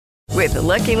With the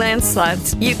Lucky Land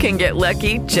Slots, you can get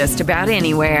lucky just about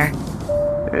anywhere.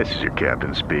 This is your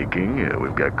captain speaking.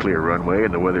 We've got clear runway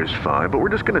and the weather's fine, but we're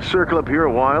just going to circle up here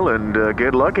a while and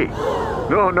get lucky.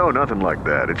 No, nothing like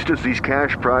that. It's just these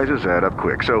cash prizes add up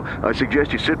quick. So I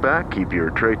suggest you sit back, keep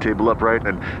your tray table upright,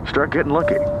 and start getting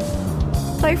lucky.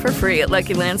 Play for free at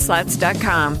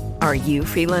LuckyLandSlots.com. Are you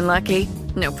feeling lucky?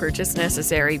 No purchase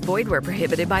necessary. Void where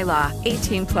prohibited by law.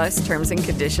 18 plus terms and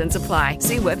conditions apply.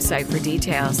 See website for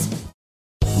details.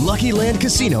 Lucky Land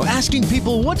Casino, asking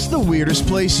people, what's the weirdest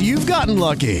place you've gotten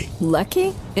lucky?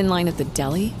 Lucky? In line at the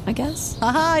deli, I guess?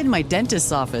 Aha, in my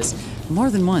dentist's office. More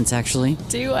than once, actually.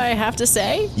 Do I have to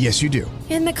say? Yes, you do.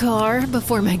 In the car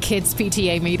before my kids'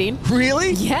 PTA meeting.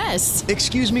 Really? Yes.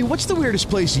 Excuse me, what's the weirdest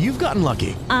place you've gotten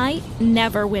lucky? I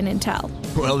never win and tell.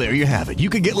 Well, there you have it. You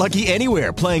can get lucky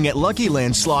anywhere, playing at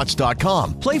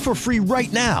LuckyLandSlots.com. Play for free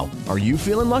right now. Are you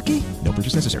feeling lucky? No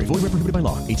purchase necessary. Void where prohibited by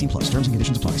law. 18 plus. Terms and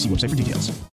conditions apply. See website for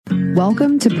details.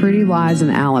 Welcome to Pretty Lies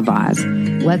and Alibis.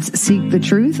 Let's seek the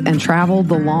truth and travel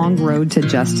the long road to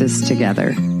justice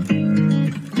together.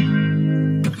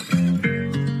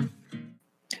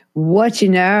 What you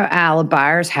know,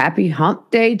 Alibis, happy hump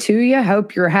day to you.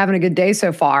 Hope you're having a good day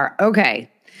so far. Okay,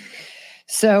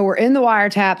 so we're in the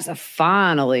wiretaps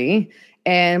finally,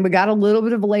 and we got a little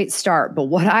bit of a late start. But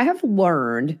what I have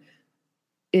learned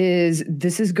is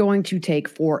this is going to take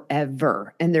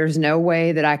forever. And there's no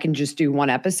way that I can just do one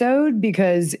episode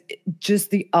because just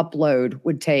the upload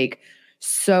would take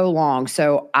so long.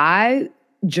 So I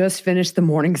just finished the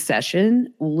morning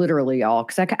session, literally, y'all,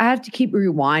 because I have to keep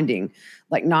rewinding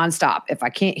like nonstop. If I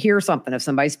can't hear something, if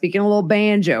somebody's speaking a little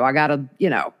banjo, I got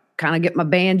to, kind of get my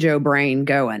banjo brain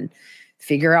going,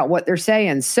 figure out what they're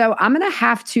saying. So I'm going to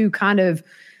have to kind of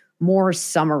more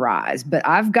summarize, but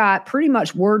I've got pretty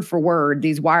much word for word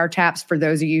these wiretaps for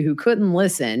those of you who couldn't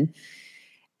listen.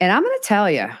 And I'm going to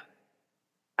tell you,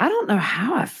 I don't know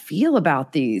how I feel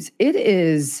about these.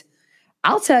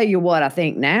 I'll tell you what I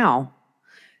think now.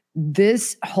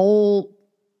 This whole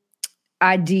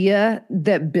idea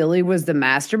that Billy was the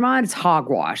mastermind, it's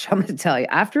hogwash. I'm going to tell you,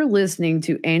 after listening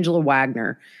to Angela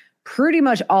Wagner pretty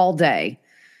much all day,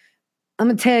 I'm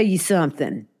going to tell you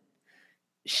something.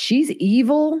 She's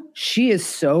evil. She is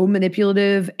so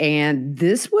manipulative. And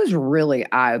this was really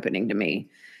eye-opening to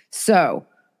me. So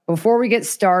before we get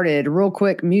started, real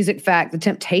quick, music fact, The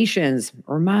Temptations,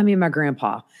 remind me of my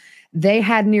grandpa. They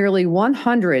had nearly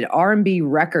 100 R&B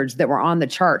records that were on the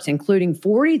charts, including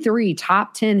 43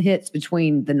 top 10 hits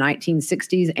between the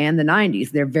 1960s and the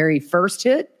 90s. Their very first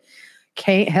hit,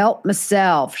 Can't Help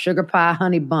Myself, Sugar Pie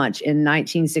Honey Bunch in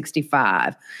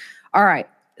 1965. All right.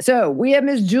 So we have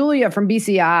Miss Julia from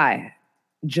BCI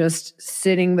just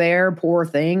sitting there. Poor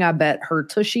thing. I bet her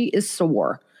tushy is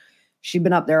sore. She's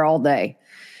been up there all day.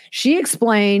 She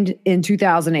explained in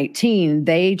 2018,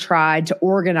 they tried to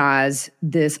organize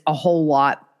this a whole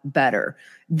lot better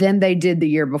than they did the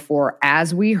year before.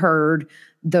 As we heard,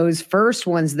 those first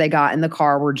ones they got in the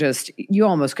car were just, you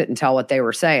almost couldn't tell what they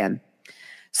were saying.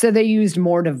 So they used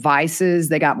more devices.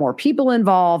 They got more people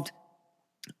involved,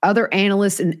 other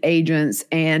analysts and agents,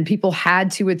 and people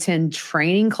had to attend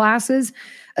training classes,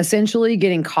 essentially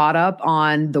getting caught up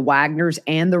on the Wagners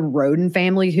and the Roden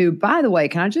family, who, by the way,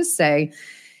 can I just say,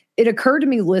 it occurred to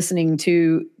me listening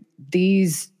to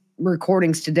these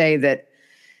recordings today that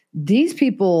these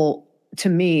people, to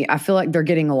me, I feel like they're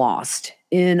getting lost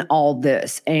in all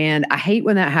this. And I hate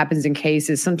when that happens in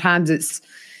cases. Sometimes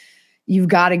you've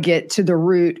got to get to the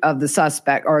root of the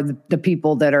suspect or the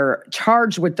people that are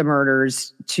charged with the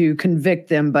murders to convict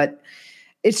them. But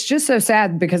it's just so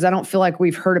sad because I don't feel like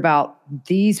we've heard about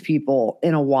these people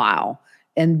in a while.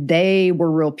 And they were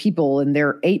real people, and there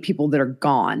are 8 people that are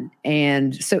gone.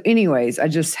 And so anyways, I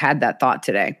just had that thought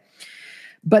today.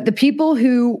 But the people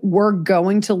who were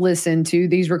going to listen to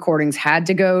these recordings had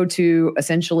to go to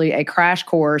essentially a crash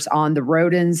course on the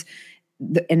Rodens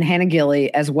and Hannah Gilley,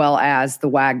 as well as the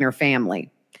Wagner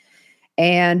family.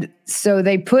 And so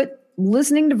they put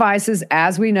listening devices,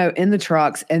 as we know, in the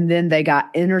trucks, and then they got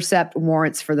intercept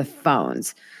warrants for the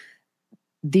phones.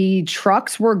 The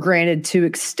trucks were granted 2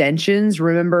 extensions.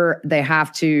 Remember, they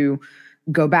have to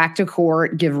go back to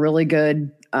court, give really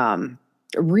good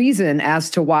reason as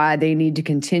to why they need to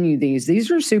continue these. These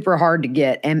are super hard to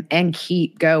get and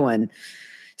keep going.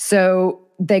 So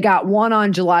they got one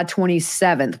on July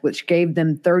 27th, which gave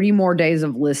them 30 more days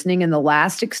of listening. And the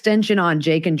last extension on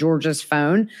Jake and Georgia's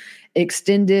phone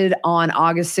extended on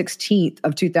August 16th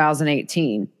of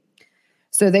 2018.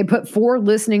 So they put 4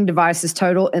 listening devices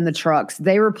total in the trucks.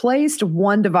 They replaced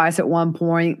 1 device at one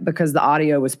point because the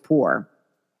audio was poor.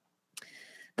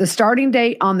 The starting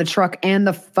date on the truck and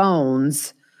the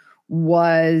phones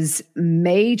was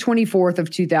May 24th of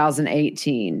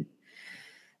 2018.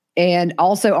 And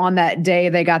also on that day,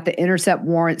 they got the intercept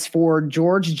warrants for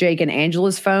George, Jake, and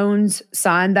Angela's phones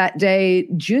signed that day,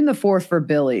 June the 4th for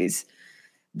Billy's.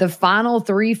 The final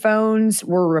 3 phones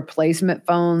were replacement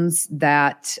phones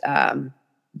that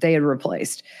they had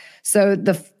replaced. So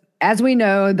as we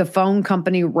know, the phone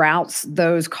company routes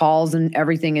those calls and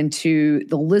everything into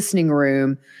the listening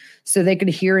room so they could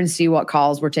hear and see what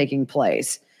calls were taking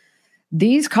place.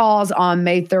 These calls on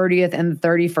May 30th and the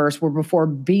 31st were before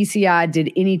BCI did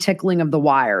any tickling of the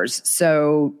wires.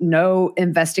 So no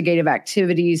investigative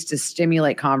activities to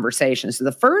stimulate conversation. So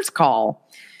the first call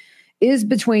is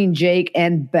between Jake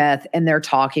and Beth, and they're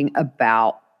talking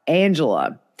about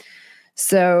Angela.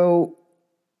 So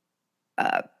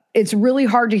it's really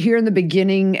hard to hear in the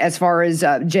beginning as far as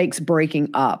Jake's breaking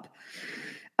up.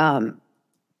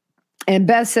 And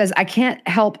Beth says, I can't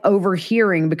help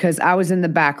overhearing because I was in the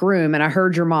back room and I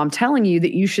heard your mom telling you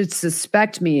that you should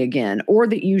suspect me again or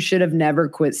that you should have never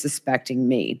quit suspecting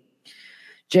me.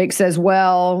 Jake says,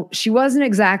 well, she wasn't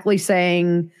exactly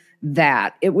saying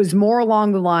that. It was more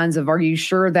along the lines of, are you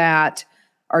sure that?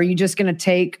 Are you just going to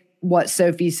take what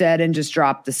Sophie said and just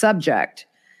drop the subject?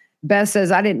 Beth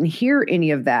says, I didn't hear any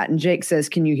of that. And Jake says,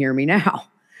 can you hear me now?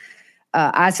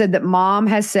 I said that mom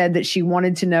has said that she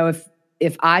wanted to know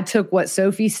if I took what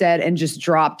Sophie said and just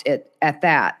dropped it at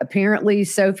that. Apparently,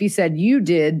 Sophie said you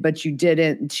did, but you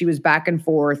didn't. And she was back and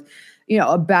forth,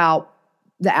 about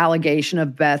the allegation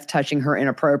of Beth touching her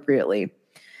inappropriately.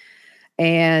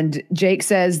 And Jake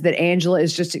says that Angela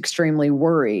is just extremely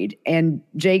worried. And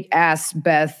Jake asks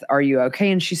Beth, are you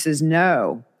okay? And she says,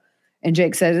 no. And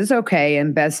Jake says, it's okay.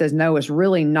 And Beth says, no, it's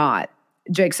really not.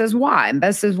 Jake says, why? And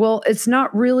Beth says, well, it's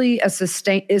not really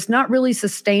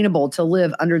sustainable to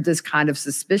live under this kind of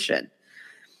suspicion.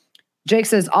 Jake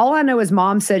says, all I know is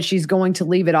mom said she's going to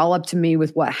leave it all up to me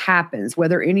with what happens.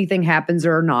 Whether anything happens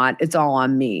or not, it's all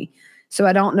on me. So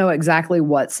I don't know exactly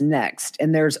what's next.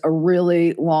 And there's a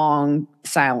really long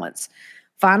silence.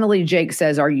 Finally, Jake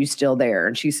says, are you still there?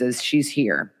 And she says, she's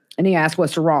here. And he asks,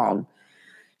 what's wrong?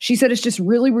 She said, it's just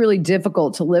really, really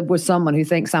difficult to live with someone who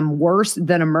thinks I'm worse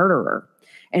than a murderer.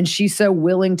 And she's so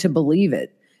willing to believe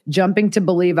it, jumping to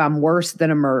believe I'm worse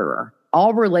than a murderer.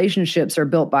 All relationships are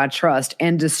built by trust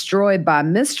and destroyed by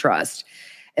mistrust.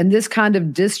 And this kind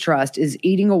of distrust is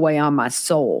eating away on my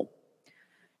soul.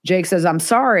 Jake says, I'm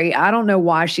sorry. I don't know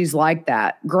why she's like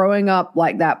that. Growing up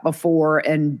like that before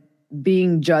and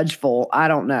being judgeful, I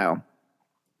don't know.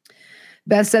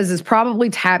 Beth says it's probably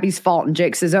Tabby's fault. And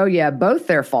Jake says, oh, yeah, both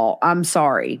their fault. I'm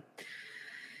sorry.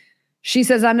 She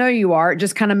says, I know you are. It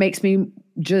just kind of makes me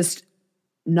just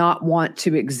not want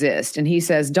to exist. And he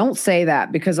says, don't say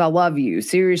that because I love you.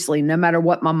 Seriously, no matter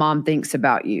what my mom thinks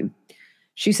about you.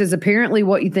 She says, apparently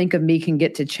what you think of me can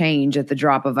get to change at the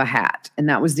drop of a hat. And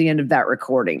that was the end of that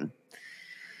recording.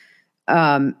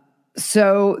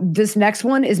 So this next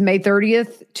one is May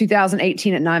 30th,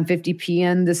 2018 at 9:50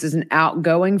 p.m. This is an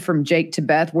outgoing from Jake to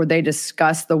Beth where they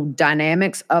discuss the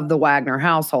dynamics of the Wagner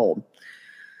household.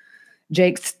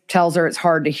 Jake tells her it's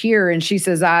hard to hear, and she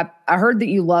says, I heard that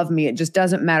you love me. It just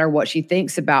doesn't matter what she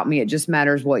thinks about me. It just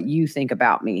matters what you think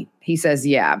about me. He says,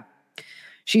 yeah.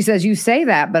 She says, you say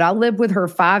that, but I live with her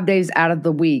 5 days out of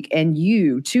the week, and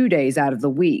you 2 days out of the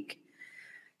week.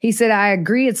 He said, I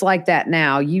agree it's like that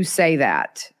now. You say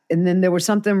that. And then there was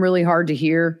something really hard to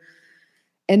hear.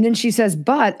 And then she says,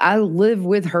 but I live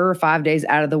with her 5 days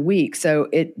out of the week, so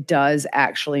it does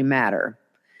actually matter.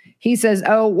 He says,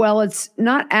 oh, well, it's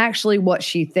not actually what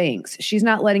she thinks. She's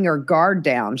not letting her guard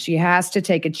down. She has to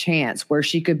take a chance where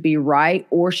she could be right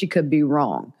or she could be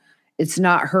wrong. It's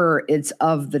not her. It's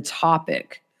of the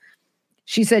topic.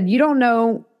 She said, you don't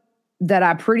know that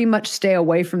I pretty much stay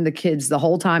away from the kids the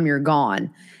whole time you're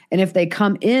gone. And if they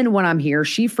come in when I'm here,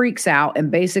 she freaks out. And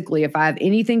basically, if I have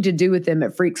anything to do with them,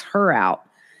 it freaks her out.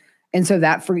 And so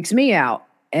that freaks me out.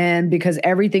 And because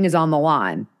everything is on the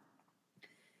line.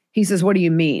 He says, what do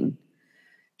you mean?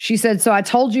 She said, so I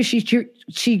told you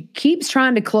she keeps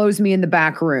trying to close me in the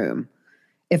back room.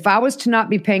 If I was to not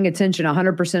be paying attention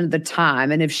 100% of the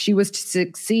time, and if she was to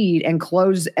succeed and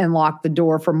close and lock the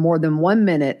door for more than 1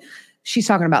 minute, she's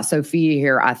talking about Sophia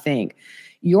here, I think.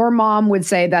 Your mom would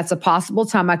say that's a possible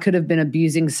time I could have been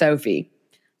abusing Sophie.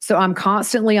 So I'm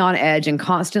constantly on edge and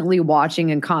constantly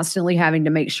watching and constantly having to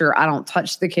make sure I don't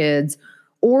touch the kids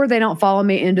or they don't follow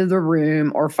me into the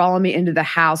room or follow me into the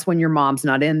house when your mom's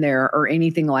not in there or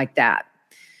anything like that.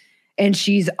 And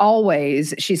she's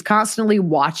constantly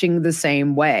watching the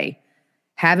same way,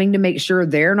 having to make sure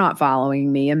they're not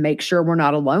following me and make sure we're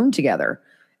not alone together.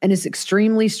 and it's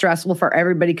extremely stressful for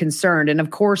everybody concerned. And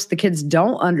of course, the kids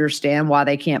don't understand why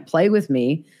they can't play with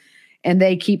me. And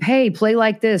they keep, hey, play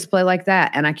like this, play like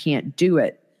that. And I can't do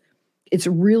it. It's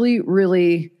really,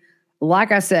 really,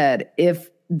 like I said, if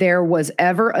there was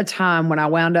ever a time when I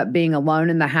wound up being alone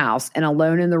in the house and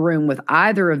alone in the room with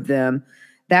either of them,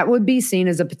 that would be seen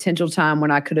as a potential time when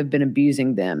I could have been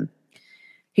abusing them.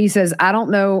 He says, I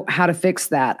don't know how to fix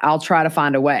that. I'll try to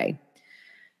find a way.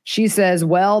 She says,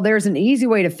 well, there's an easy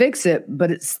way to fix it,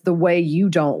 but it's the way you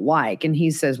don't like. And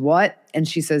he says, what? And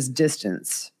she says,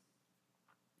 distance.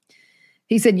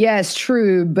 He said, yeah, it's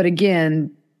true. But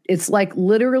again, it's like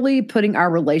literally putting our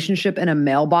relationship in a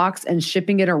mailbox and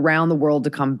shipping it around the world to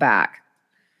come back.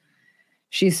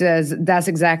 She says, that's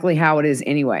exactly how it is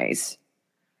anyways.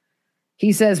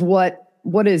 He says, what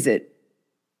is it?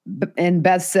 And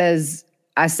Beth says,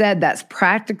 I said, that's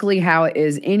practically how it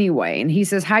is anyway. And he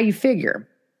says, how you figure?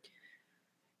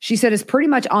 She said, it's pretty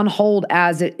much on hold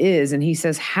as it is. And he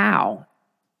says, how?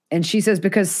 And she says,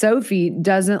 because Sophie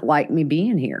doesn't like me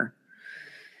being here.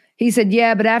 He said,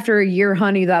 yeah, but after a year,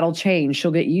 honey, that'll change.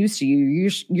 She'll get used to you.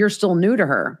 You're still new to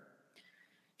her.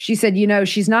 She said,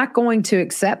 she's not going to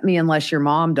accept me unless your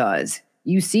mom does.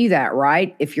 You see that,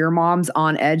 right? If your mom's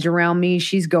on edge around me,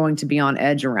 she's going to be on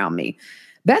edge around me.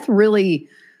 Beth really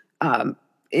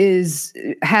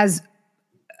has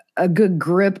a good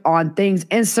grip on things.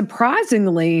 And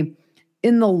surprisingly,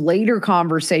 in the later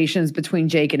conversations between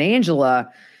Jake and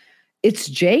Angela, it's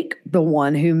Jake, the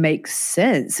one who makes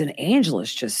sense. And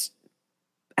Angela's just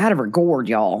out of her gourd,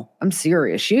 y'all. I'm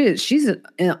serious. She's on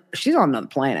another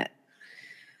planet.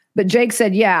 But Jake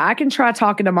said, yeah, I can try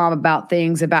talking to mom about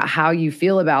things, about how you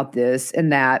feel about this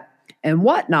and that and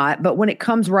whatnot. But when it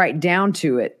comes right down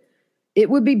to it, it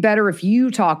would be better if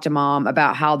you talk to mom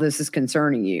about how this is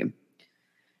concerning you.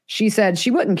 She said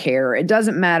she wouldn't care. It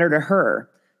doesn't matter to her.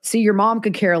 See, your mom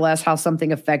could care less how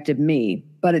something affected me,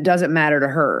 but it doesn't matter to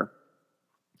her.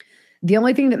 The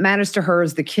only thing that matters to her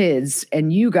is the kids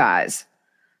and you guys.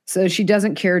 So she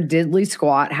doesn't care diddly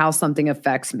squat how something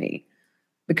affects me.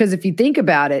 Because if you think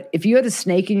about it, if you had a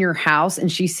snake in your house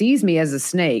and she sees me as a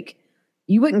snake,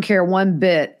 you wouldn't care one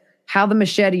bit how the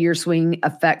machete you're swinging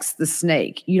affects the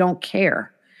snake. You don't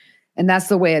care. And that's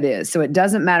the way it is. So it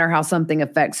doesn't matter how something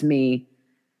affects me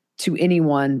to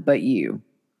anyone but you.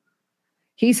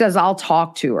 He says, I'll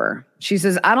talk to her. She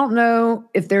says, I don't know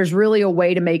if there's really a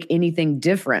way to make anything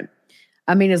different.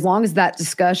 I mean, as long as that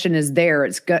discussion is there,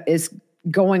 it's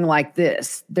going like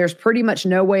this. There's pretty much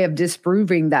no way of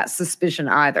disproving that suspicion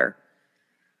either.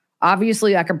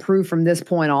 Obviously, I can prove from this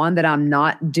point on that I'm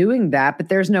not doing that, but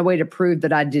there's no way to prove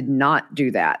that I did not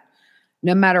do that.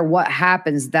 No matter what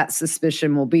happens, that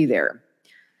suspicion will be there.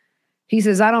 He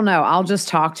says, I don't know. I'll just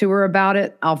talk to her about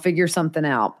it. I'll figure something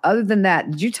out. Other than that,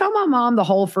 did you tell my mom the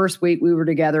whole first week we were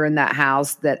together in that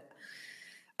house that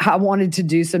I wanted to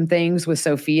do some things with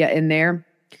Sophia in there?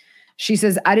 She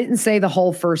says, I didn't say the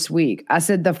whole first week. I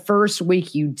said the first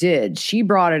week you did. She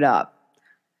brought it up.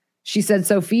 She said,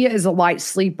 Sophia is a light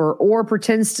sleeper or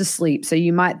pretends to sleep, so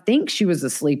you might think she was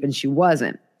asleep and she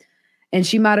wasn't. And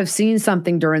she might have seen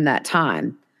something during that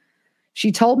time.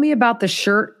 She told me about the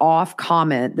shirt off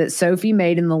comment that Sophie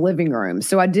made in the living room.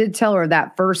 So I did tell her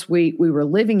that first week we were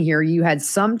living here, you had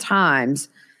sometimes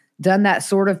done that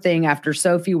sort of thing after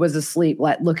Sophie was asleep,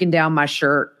 like looking down my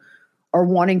shirt or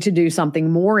wanting to do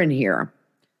something more in here.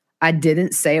 I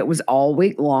didn't say it was all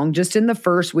week long, just in the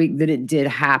first week that it did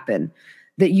happen,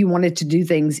 that you wanted to do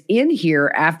things in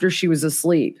here after she was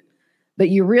asleep. But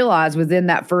you realized within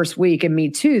that first week, and me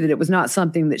too, that it was not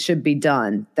something that should be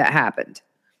done that happened.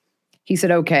 He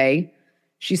said, okay.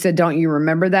 She said, don't you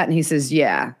remember that? And he says,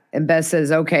 yeah. And Beth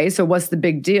says, okay, so what's the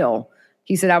big deal?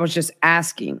 He said, I was just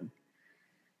asking.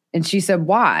 And she said,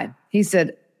 why? He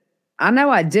said, I know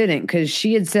I didn't, because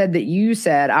she had said that you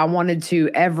said I wanted to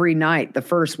every night the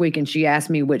first week, and she asked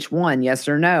me which one, yes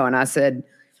or no. And I said,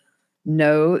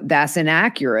 no, that's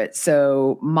inaccurate.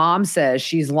 So mom says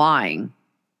she's lying.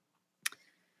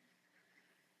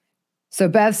 So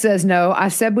Beth says, no, I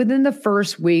said within the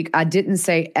first week, I didn't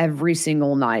say every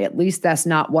single night. At least that's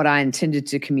not what I intended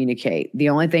to communicate. The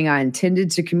only thing I intended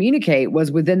to communicate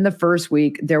was within the first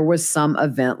week, there was some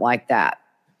event like that.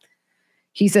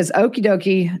 He says, okie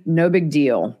dokie, no big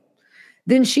deal.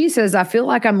 Then she says, I feel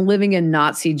like I'm living in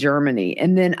Nazi Germany.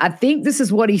 And then I think this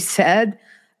is what he said.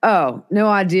 Oh, no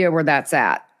idea where that's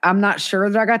at. I'm not sure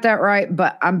that I got that right,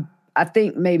 but I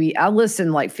think maybe I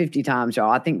listened like 50 times,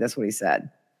 y'all. I think that's what he said.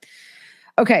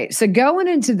 Okay, so going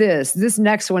into this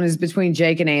next one is between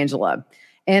Jake and Angela,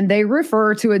 and they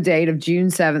refer to a date of June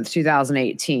 7th,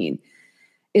 2018.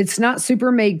 It's not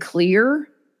super made clear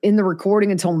in the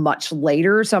recording until much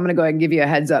later. So I'm going to go ahead and give you a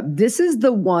heads up. This is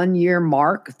the 1 year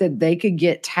mark that they could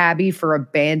get Tabby for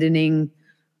abandoning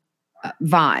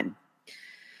Vine.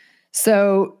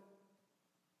 So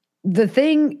the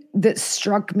thing that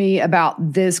struck me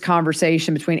about this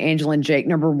conversation between Angela and Jake,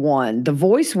 number one, the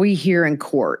voice we hear in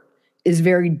court is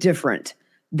very different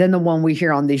than the one we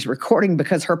hear on these recording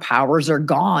because her powers are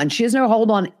gone. She has no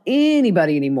hold on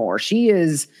anybody anymore. She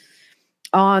is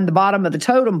on the bottom of the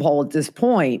totem pole at this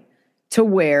point, to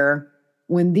where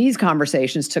when these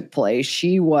conversations took place,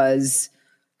 she was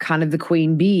kind of the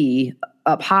queen bee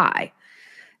up high.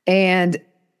 And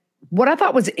what I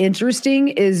thought was interesting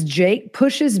is Jake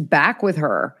pushes back with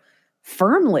her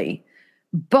firmly,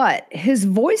 but his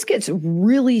voice gets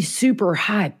really super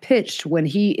high pitched when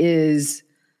he is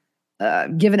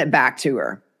giving it back to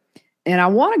her. And I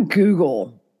want to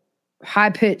Google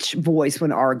high pitched voice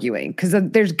when arguing, because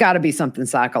there's got to be something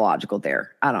psychological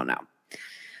there. I don't know.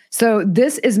 So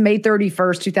this is May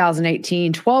 31st,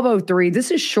 2018, 12:03. This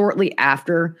is shortly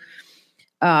after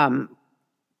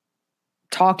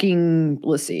talking.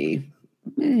 Let's see.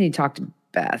 He talked to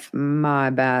Beth. My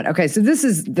bad. Okay, so this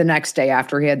is the next day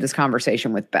after he had this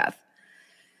conversation with Beth.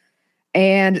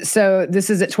 And so this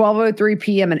is at 12:03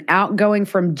 p.m. an outgoing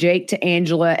from Jake to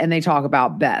Angela, and they talk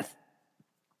about Beth.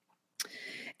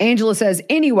 Angela says,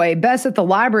 anyway, Beth's at the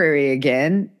library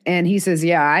again. And he says,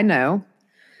 yeah, I know.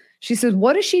 She says,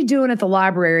 what is she doing at the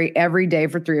library every day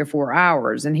for 3 or 4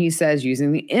 hours? And he says,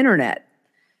 using the internet.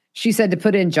 She said, to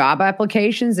put in job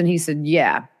applications. And he said,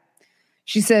 yeah.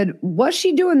 She said, what's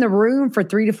she doing in the room for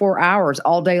 3 to 4 hours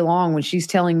all day long when she's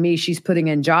telling me she's putting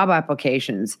in job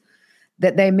applications,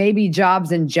 that they may be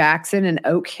jobs in Jackson and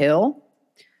Oak Hill?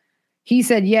 He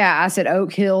said, yeah. I said,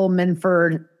 Oak Hill,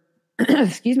 Minford.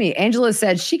 Excuse me. Angela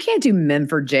said she can't do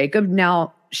Minford, Jacob.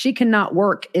 Now, she cannot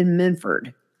work in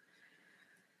Minford.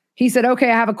 He said, okay,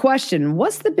 I have a question.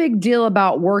 What's the big deal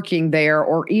about working there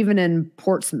or even in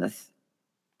Portsmouth?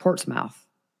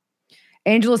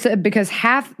 Angela said, because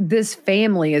half this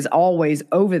family is always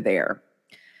over there.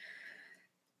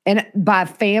 And by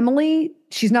family,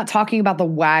 she's not talking about the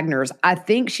Wagners. I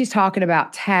think she's talking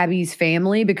about Tabby's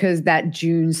family, because that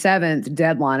June 7th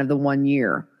deadline of the 1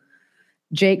 year.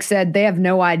 Jake said they have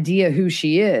no idea who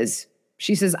she is.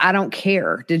 She says, I don't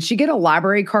care. Did she get a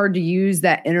library card to use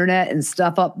that internet and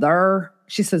stuff up there?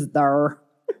 She says, there.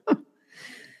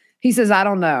 He says, I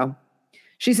don't know.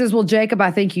 She says, well, Jacob, I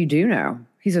think you do know.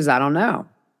 He says, I don't know.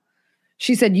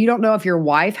 She said, you don't know if your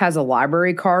wife has a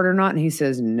library card or not? And he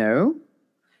says, no.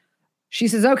 She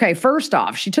says, okay, first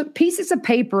off, she took pieces of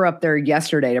paper up there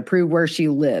yesterday to prove where she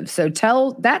lives. So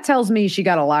that tells me she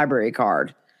got a library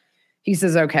card. He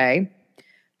says, okay.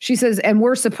 She says, and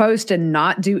we're supposed to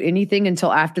not do anything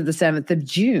until after the 7th of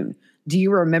June. Do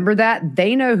you remember that?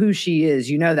 They know who she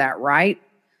is. You know that, right?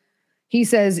 He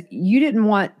says, you didn't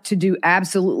want to do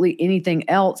absolutely anything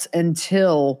else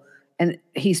until, and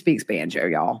he speaks banjo,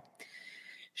 y'all.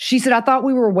 She said, I thought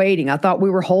we were waiting. I thought we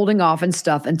were holding off and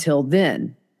stuff until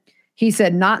then. He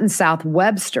said, not in South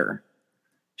Webster.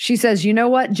 She says, you know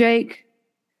what, Jake?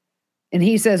 And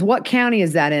he says, what county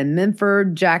is that in?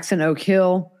 Minford, Jackson, Oak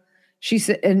Hill? She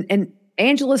said, and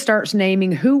Angela starts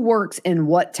naming who works in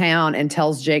what town and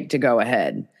tells Jake to go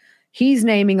ahead. He's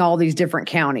naming all these different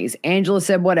counties. Angela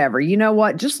said, whatever. You know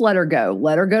what? Just let her go.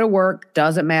 Let her go to work.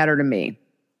 Doesn't matter to me.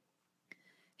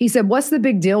 He said, what's the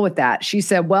big deal with that? She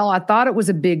said, well, I thought it was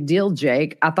a big deal,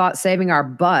 Jake. I thought saving our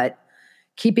butt,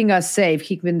 keeping us safe,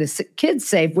 keeping the kids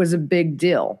safe was a big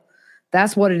deal.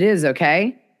 That's what it is,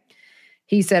 okay?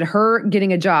 He said, her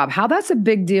getting a job. How that's a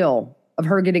big deal of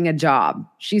her getting a job?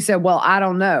 She said, well, I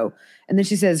don't know. And then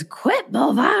she says, quit,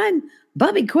 Bovine.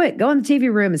 Bubby, quit. Go in the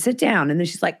TV room and sit down. And then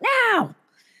she's like, now.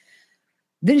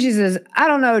 Then she says, I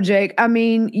don't know, Jake. I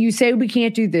mean, you say we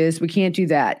can't do this, we can't do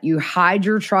that. You hide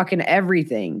your truck and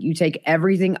everything. You take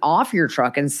everything off your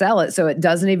truck and sell it so it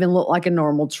doesn't even look like a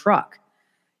normal truck.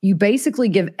 You basically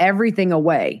give everything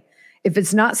away. If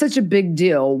it's not such a big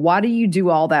deal, why do you do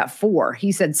all that for?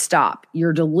 He said, stop.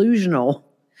 You're delusional.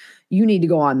 You need to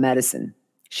go on medicine.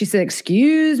 She said,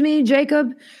 excuse me,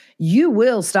 Jacob. You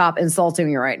will stop insulting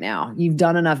me right now. You've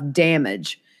done enough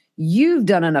damage. You've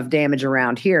done enough damage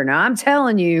around here. Now, I'm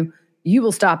telling you, you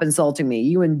will stop insulting me.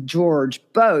 You and George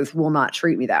both will not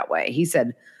treat me that way. He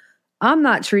said, I'm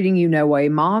not treating you no way,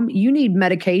 Mom. You need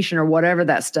medication or whatever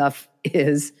that stuff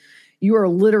is. You are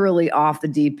literally off the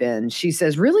deep end. She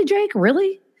says, really, Jake?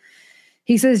 Really?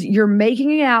 He says, you're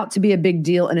making it out to be a big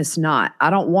deal, and it's not. I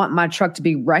don't want my truck to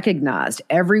be recognized.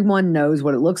 Everyone knows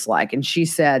what it looks like. And she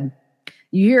said,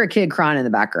 you hear a kid crying in the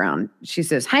background. She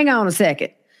says, hang on a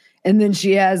second. And then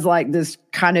she has like this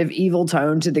kind of evil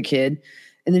tone to the kid.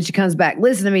 And then she comes back,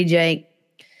 listen to me, Jake.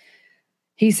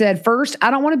 He said, first, I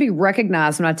don't want to be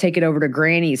recognized when I take it over to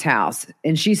Granny's house.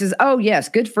 And she says, oh, yes,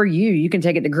 good for you. You can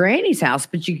take it to Granny's house,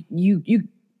 but you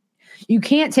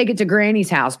can't take it to Granny's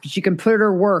house, but you can put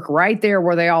her work right there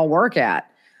where they all work at.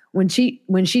 When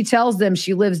she tells them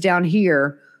she lives down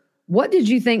here, what did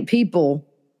you think people...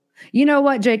 You know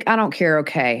what, Jake? I don't care,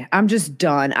 okay? I'm just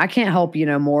done. I can't help you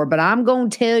no more, but I'm going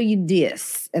to tell you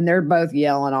this. And they're both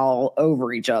yelling all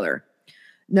over each other.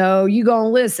 No, you going to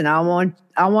listen. I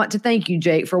want to thank you,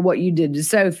 Jake, for what you did to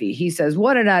Sophie. He says,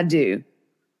 what did I do?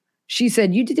 She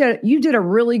said, you did a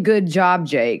really good job,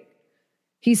 Jake.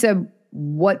 He said,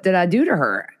 what did I do to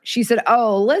her? She said,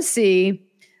 oh, let's see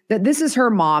that this is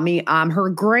her mommy. I'm her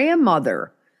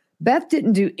grandmother. Beth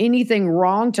didn't do anything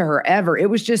wrong to her ever. It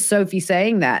was just Sophie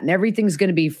saying that, and everything's going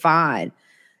to be fine.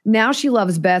 Now she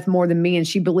loves Beth more than me, and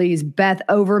she believes Beth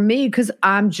over me because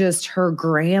I'm just her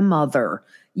grandmother.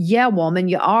 Yeah, woman,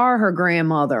 you are her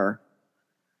grandmother.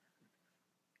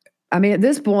 I mean, at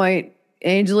this point,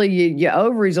 Angela, your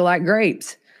ovaries are like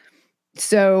grapes.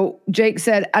 So Jake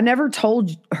said, I never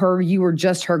told her you were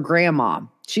just her grandma.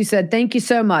 She said, thank you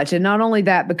so much. And not only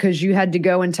that, because you had to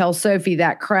go and tell Sophie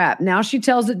that crap. Now she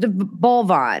tells it to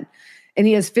Bolvine. And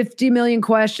he has 50 million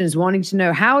questions wanting to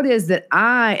know how it is that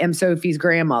I am Sophie's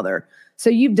grandmother. So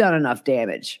you've done enough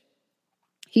damage.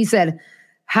 He said,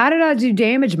 how did I do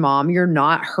damage, Mom? You're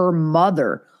not her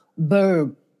mother.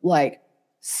 Boom. Like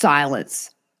silence.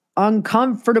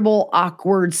 Uncomfortable,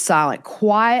 awkward, silent.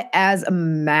 Quiet as a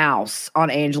mouse on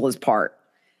Angela's part.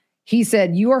 He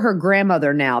said, you are her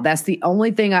grandmother now. That's the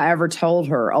only thing I ever told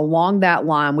her along that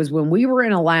line was when we were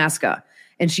in Alaska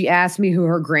and she asked me who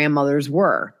her grandmothers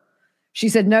were. She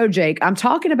said, no, Jake, I'm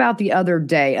talking about the other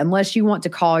day, unless you want to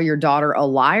call your daughter a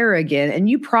liar again, and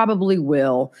you probably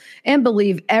will, and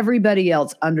believe everybody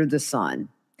else under the sun.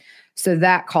 So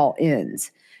that call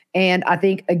ends. And I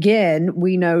think, again,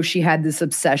 we know she had this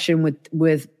obsession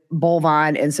with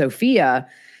Bolvine and Sophia.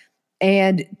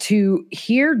 And to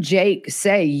hear Jake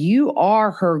say, you are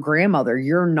her grandmother,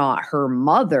 you're not her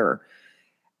mother,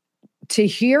 to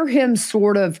hear him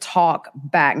sort of talk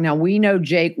back. Now, we know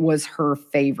Jake was her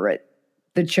favorite,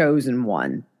 the chosen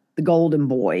one, the golden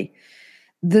boy.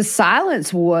 The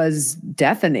silence was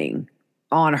deafening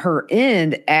on her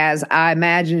end as I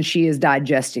imagine she is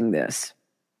digesting this.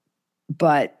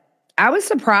 But I was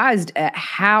surprised at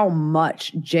how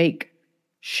much Jake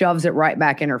shoves it right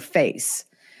back in her face.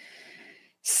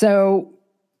 So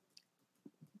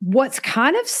what's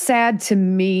kind of sad to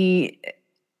me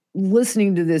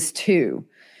listening to this too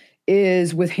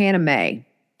is with Hannah Mae.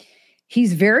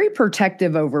 He's very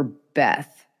protective over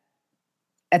Beth.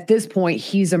 At this point,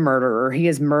 he's a murderer. He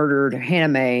has murdered Hannah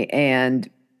Mae and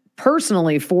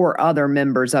personally 4 other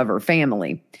members of her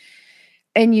family.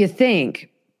 And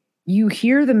you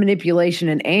hear the manipulation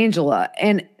in Angela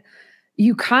and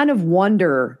you kind of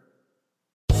wonder.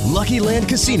 Lucky Land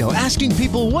Casino, asking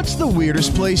people, what's the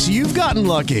weirdest place you've gotten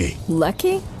lucky?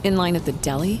 Lucky? In line at the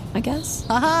deli, I guess?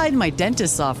 Aha, in my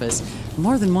dentist's office.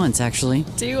 More than once, actually.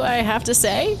 Do I have to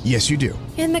say? Yes, you do.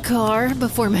 In the car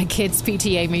before my kids'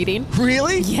 PTA meeting.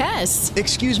 Really? Yes.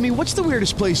 Excuse me, what's the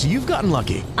weirdest place you've gotten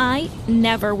lucky? I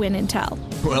never win and tell.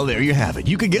 Well, there you have it.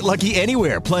 You can get lucky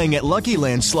anywhere, playing at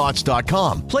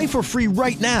LuckyLandSlots.com. Play for free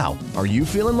right now. Are you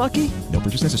feeling lucky? No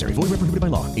purchase necessary. Void where prohibited by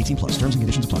law. 18+. Terms and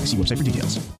conditions apply. See website for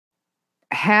details.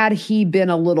 Had he been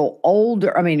a little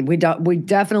older, I mean, we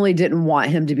definitely didn't want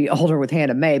him to be older with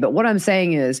Hannah Mae. But what I'm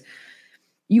saying is,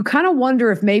 you kind of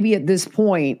wonder if maybe at this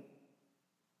point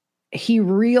he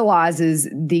realizes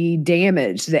the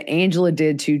damage that Angela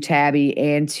did to Tabby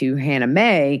and to Hannah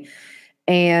Mae,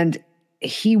 and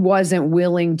he wasn't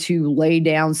willing to lay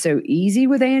down so easy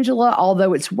with Angela,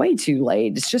 although it's way too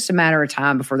late. It's just a matter of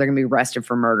time before they're going to be arrested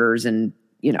for murders. And,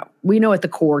 we know at the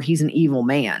core he's an evil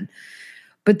man.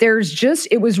 But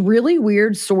it was really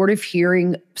weird sort of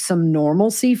hearing some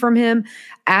normalcy from him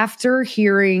after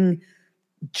hearing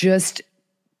just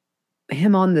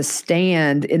him on the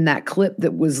stand in that clip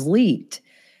that was leaked,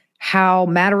 how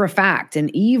matter of fact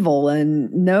and evil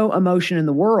and no emotion in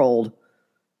the world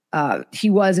he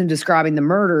was in describing the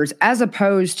murders, as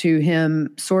opposed to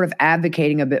him sort of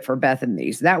advocating a bit for Beth and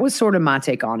these. That was sort of my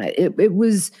take on it. It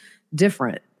was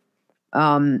different.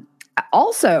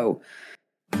 Also,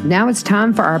 now it's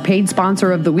time for our paid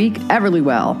sponsor of the week,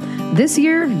 Everlywell. This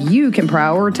year, you can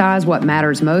prioritize what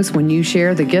matters most when you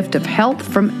share the gift of health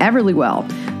from Everlywell.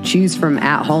 Choose from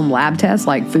at-home lab tests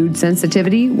like food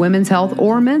sensitivity, women's health,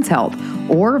 or men's health,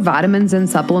 or vitamins and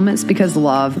supplements because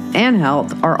love and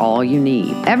health are all you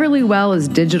need. Everlywell is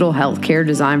digital healthcare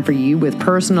designed for you with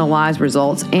personalized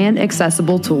results and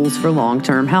accessible tools for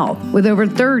long-term health. With over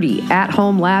 30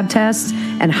 at-home lab tests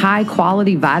and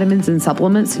high-quality vitamins and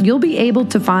supplements, you'll be able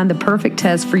to find the perfect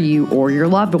test for you or your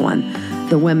loved one.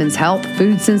 The women's health,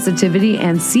 food sensitivity,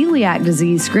 and celiac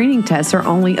disease screening tests are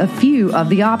only a few of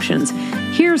the options.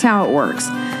 Here's how it works.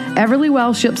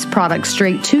 Everlywell ships products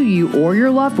straight to you or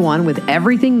your loved one with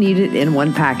everything needed in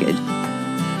one package.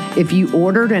 If you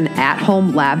ordered an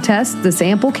at-home lab test, the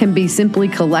sample can be simply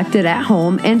collected at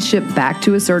home and shipped back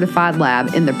to a certified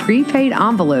lab in the prepaid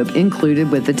envelope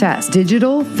included with the test.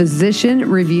 Digital,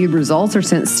 physician-reviewed results are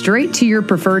sent straight to your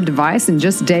preferred device in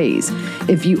just days.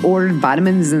 If you ordered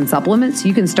vitamins and supplements,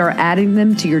 you can start adding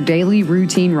them to your daily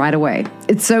routine right away.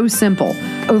 It's so simple.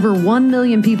 Over 1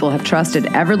 million people have trusted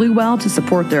Everlywell to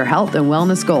support their health and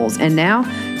wellness goals, and now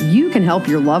you can help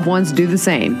your loved ones do the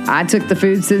same. I took the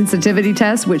food sensitivity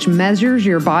test, which measures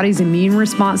your body's immune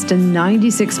response to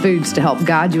 96 foods to help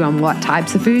guide you on what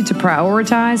types of food to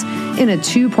prioritize in a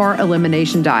 2-part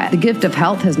elimination diet. The gift of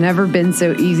health has never been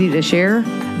so easy to share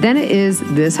than it is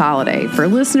this holiday. For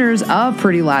listeners of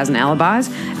Pretty Lies and Alibis,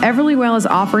 Everlywell is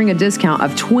offering a discount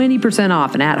of 20%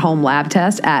 off an at-home lab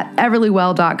test at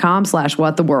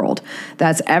everlywell.com/whattheworld.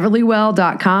 That's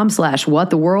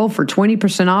everlywell.com/whattheworld for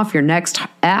 20% off your next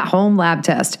at-home lab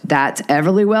test. That's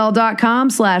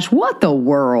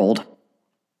everlywell.com/whattheworld.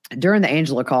 During the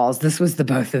Angela calls, this was the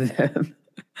both of them.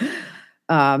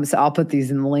 So I'll put these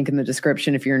in the link in the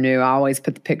description if you're new. I always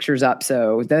put the pictures up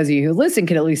so those of you who listen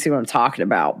can at least see what I'm talking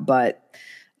about. But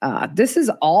this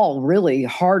is all really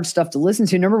hard stuff to listen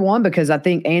to. Number one, because I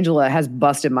think Angela has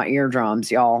busted my eardrums,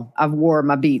 y'all. I've wore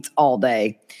my Beats all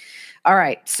day. All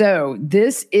right, so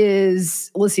this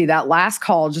is, let's see, that last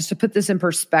call, just to put this in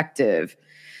perspective,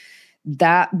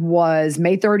 that was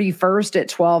May 31st at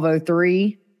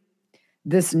 12:03.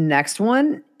 This next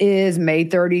one is May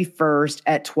 31st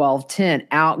at 12:10,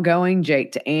 outgoing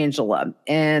Jake to Angela.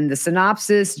 And the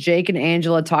synopsis, Jake and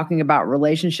Angela talking about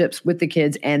relationships with the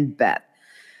kids and Beth.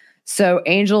 So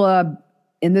Angela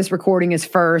in this recording is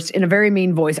first in a very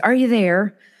mean voice. Are you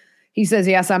there? He says,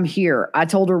 yes, I'm here. I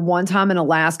told her one time in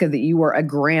Alaska that you were a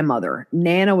grandmother.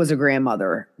 Nana was a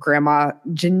grandmother. Grandma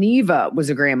Geneva was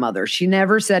a grandmother. She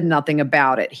never said nothing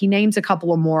about it. He names a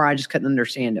couple of more. I just couldn't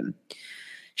understand him.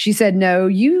 She said,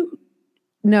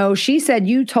 she said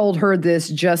you told her this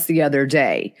just the other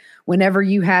day, whenever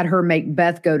you had her make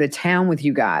Beth go to town with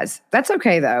you guys. That's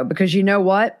okay, though, because you know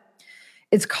what?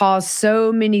 It's caused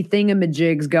so many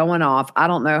thingamajigs going off. I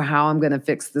don't know how I'm going to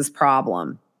fix this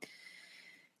problem.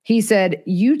 He said,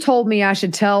 you told me I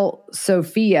should tell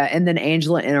Sophia, and then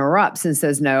Angela interrupts and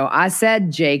says, no, I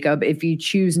said, Jacob, if you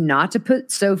choose not to put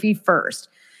Sophie first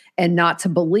and not to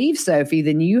believe Sophie,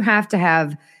 then you have to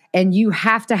have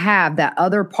that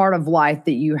other part of life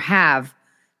that you have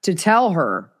to tell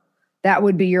her. That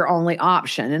would be your only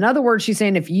option. In other words, she's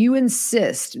saying if you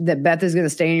insist that Beth is going to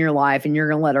stay in your life and you're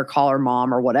going to let her call her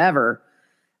mom or whatever,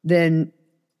 then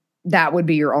that would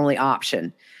be your only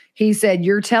option. He said,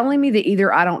 you're telling me that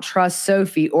either I don't trust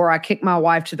Sophie or I kick my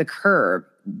wife to the curb.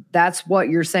 That's what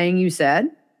you're saying you said?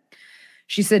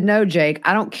 She said, no, Jake,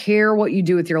 I don't care what you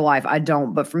do with your life. I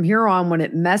don't. But from here on, when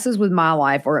it messes with my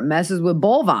life or it messes with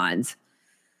Bullvine's,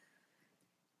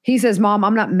 he says, Mom,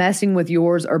 I'm not messing with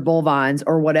yours or Bullvine's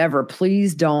or whatever.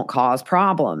 Please don't cause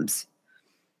problems.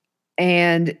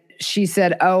 And she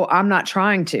said, oh, I'm not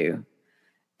trying to.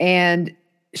 And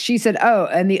she said, oh,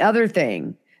 and the other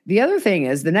thing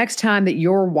is the next time that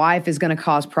your wife is going to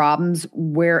cause problems,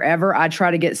 wherever I try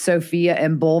to get Sophia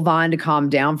and Bullvine to calm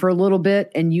down for a little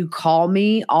bit and you call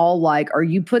me all like, are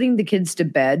you putting the kids to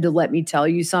bed to let me tell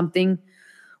you something?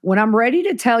 When I'm ready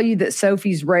to tell you that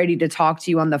Sophie's ready to talk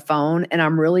to you on the phone and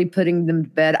I'm really putting them to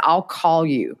bed, I'll call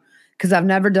you because I've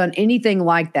never done anything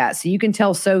like that. So you can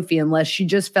tell Sophie unless she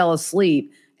just fell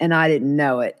asleep and I didn't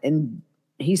know it. And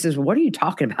he says, well, what are you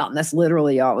talking about? And that's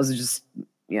literally all. It was just,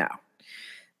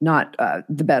 not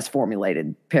the best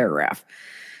formulated paragraph.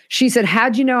 She said,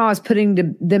 how'd you know I was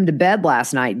putting them to bed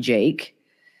last night, Jake?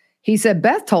 He said,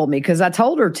 Beth told me because I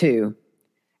told her to.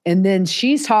 And then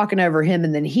she's talking over him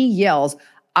and then he yells,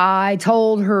 I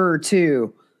told her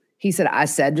to. He said, I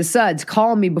said to Suds,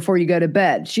 call me before you go to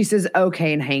bed. She says,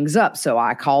 okay, and hangs up. So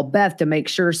I call Beth to make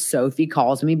sure Sophie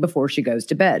calls me before she goes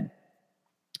to bed.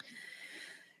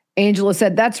 Angela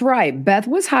said, that's right. Beth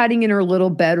was hiding in her little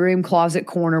bedroom closet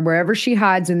corner, wherever she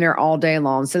hides in there all day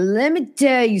long. So let me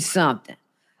tell you something.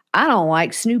 I don't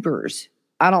like snoopers.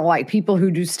 I don't like people who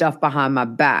do stuff behind my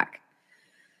back.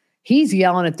 He's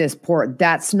yelling at this port.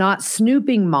 That's not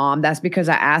snooping, Mom. That's because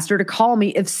I asked her to call me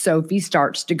if Sophie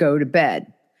starts to go to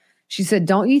bed. She said,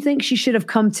 don't you think she should have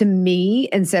come to me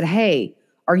and said, hey,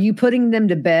 are you putting them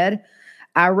to bed?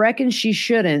 I reckon she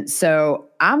shouldn't. So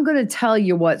I'm going to tell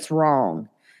you what's wrong.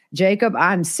 Jacob,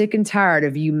 I'm sick and tired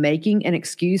of you making an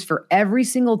excuse for every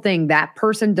single thing that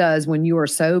person does when you are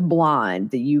so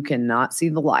blind that you cannot see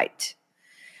the light.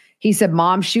 He said,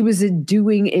 Mom, she was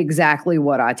doing exactly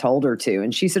what I told her to.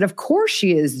 And she said, of course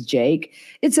she is, Jake.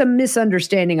 It's a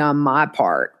misunderstanding on my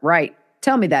part, right?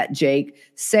 Tell me that, Jake.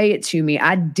 Say it to me.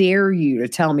 I dare you to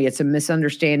tell me it's a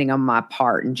misunderstanding on my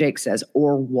part. And Jake says,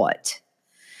 or what?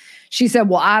 She said,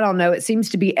 well, I don't know. It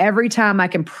seems to be every time I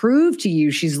can prove to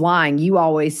you she's lying, you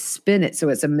always spin it so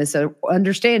it's a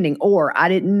misunderstanding. Or I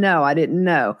didn't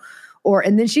know. Or,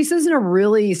 and then she says in a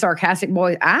really sarcastic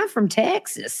voice, I'm from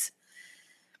Texas.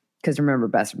 Because remember,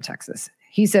 Beth's from Texas.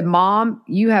 He said, Mom,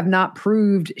 you have not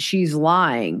proved she's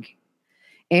lying.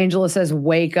 Angela says,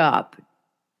 wake up.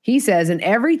 He says, and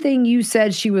everything you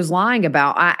said she was lying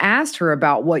about, I asked her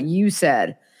about what you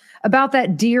said, about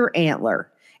that deer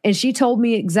antler. And she told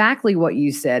me exactly what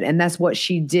you said, and that's what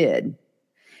she did.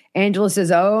 Angela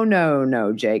says, oh,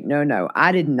 no, Jake, no.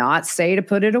 I did not say to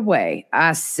put it away.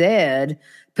 I said,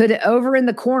 put it over in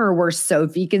the corner where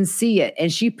Sophie can see it.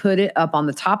 And she put it up on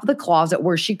the top of the closet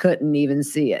where she couldn't even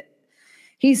see it.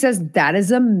 He says, that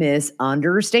is a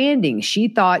misunderstanding. She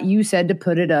thought you said to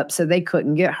put it up so they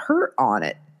couldn't get hurt on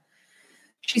it.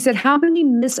 She said, how many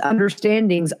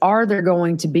misunderstandings are there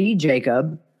going to be,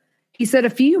 Jacob? He said, a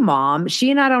few, Mom. She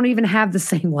and I don't even have the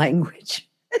same language.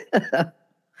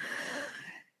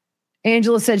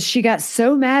 Angela said she got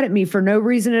so mad at me for no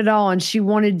reason at all, and she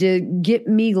wanted to get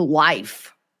me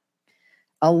life.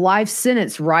 A life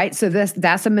sentence, right? So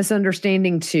that's a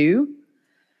misunderstanding too.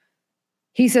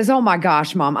 He says, oh my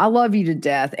gosh, Mom, I love you to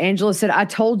death. Angela said, I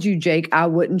told you, Jake, I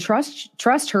wouldn't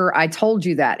trust her. I told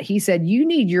you that. He said, you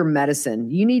need your medicine.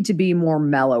 You need to be more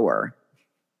mellower.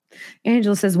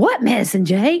 Angela says, what medicine,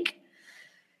 Jake?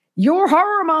 Your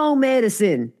hormone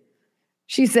medicine.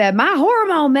 She said, my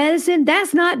hormone medicine,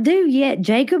 that's not due yet,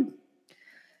 Jacob.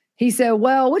 He said,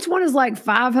 well, which one is like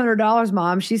 $500,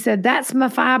 Mom? She said, that's my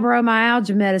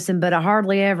fibromyalgia medicine, but I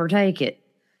hardly ever take it.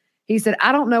 He said,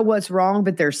 I don't know what's wrong,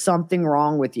 but there's something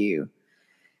wrong with you.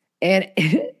 And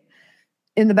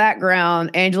in the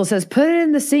background, Angela says, put it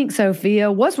in the sink,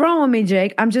 Sophia. What's wrong with me,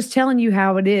 Jake? I'm just telling you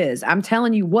how it is. I'm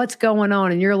telling you what's going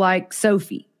on. And you're like,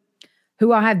 Sophie,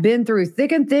 who I have been through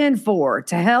thick and thin for,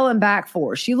 to hell and back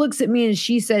for. She looks at me and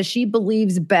she says she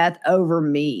believes Beth over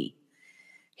me.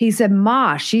 He said,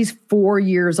 Ma, she's 4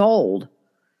 years old.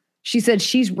 She said,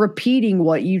 she's repeating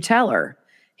what you tell her.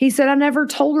 He said, I never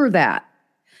told her that.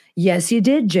 Yes, you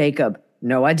did, Jacob.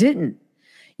 No, I didn't.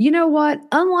 You know what?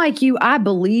 Unlike you, I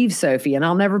believe Sophie, and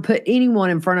I'll never put anyone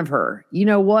in front of her. You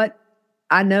know what?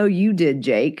 I know you did,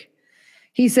 Jake.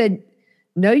 He said,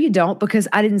 no, you don't, because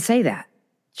I didn't say that.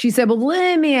 She said, well,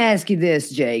 let me ask you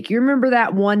this, Jake. You remember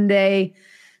that one day?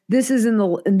 This is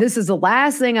the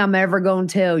last thing I'm ever going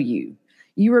to tell you.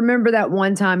 You remember that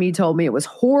one time you told me it was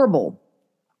horrible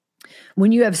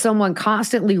when you have someone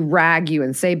constantly rag you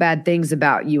and say bad things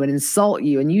about you and insult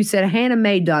you. And you said Hannah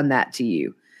Mae done that to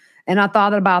you. And I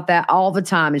thought about that all the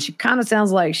time. And she kind of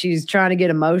sounds like she's trying to get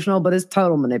emotional, but it's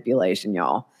total manipulation,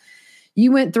 y'all.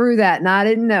 You went through that and I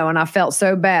didn't know. And I felt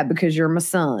so bad because you're my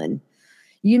son.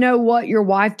 You know what your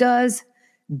wife does?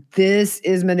 This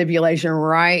is manipulation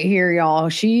right here, y'all.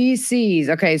 She sees,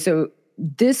 okay, so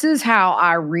this is how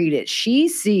I read it. She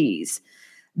sees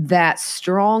that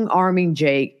strong arming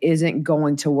Jake isn't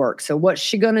going to work. So what's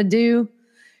she going to do?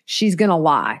 She's going to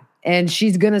lie. And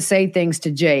she's going to say things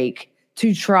to Jake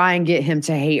to try and get him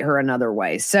to hate her another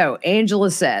way. So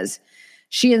Angela says,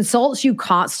 she insults you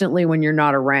constantly when you're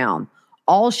not around.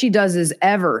 All she does is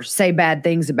ever say bad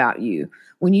things about you.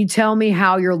 When you tell me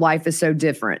how your life is so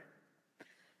different.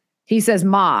 He says,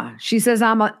 Ma, she says,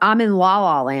 I'm in La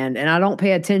La Land and I don't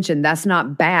pay attention. That's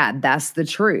not bad. That's the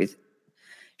truth.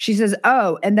 She says,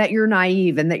 oh, and that you're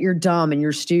naive and that you're dumb and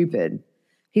you're stupid.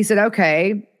 He said,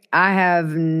 okay, I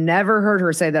have never heard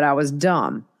her say that I was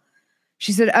dumb.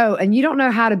 She said, oh, and you don't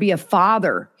know how to be a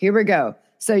father. Here we go.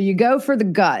 So you go for the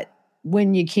gut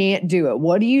when you can't do it.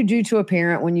 What do you do to a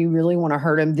parent when you really want to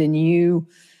hurt them? Then you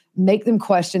make them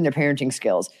question their parenting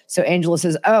skills. So Angela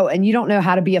says, oh, and you don't know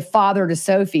how to be a father to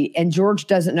Sophie, and George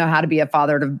doesn't know how to be a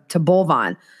father to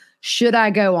Bullvine. Should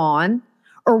I go on?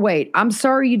 Or wait, I'm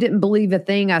sorry you didn't believe a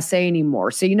thing I say anymore.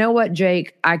 So you know what,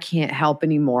 Jake? I can't help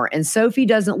anymore. And Sophie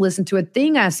doesn't listen to a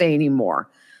thing I say anymore.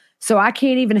 So I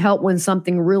can't even help when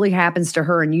something really happens to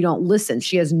her and you don't listen.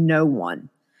 She has no one.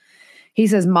 He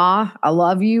says, Ma, I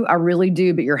love you. I really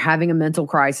do, but you're having a mental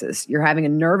crisis. You're having a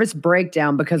nervous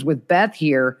breakdown because with Beth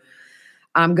here,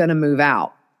 I'm going to move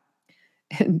out.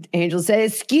 And Angela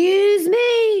says, excuse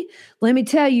me. Let me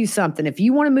tell you something. If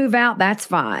you want to move out, that's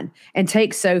fine. And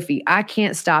take Sophie. I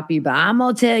can't stop you, but I'm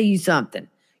going to tell you something.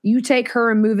 You take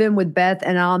her and move in with Beth,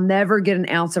 and I'll never get an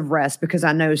ounce of rest because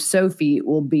I know Sophie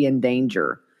will be in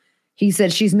danger. He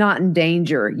said, she's not in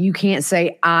danger. You can't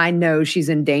say, I know she's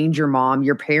in danger, Mom.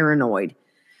 You're paranoid.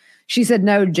 She said,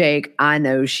 no, Jake, I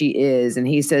know she is. And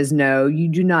he says, no, you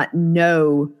do not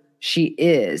know she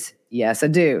is. Yes, I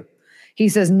do. He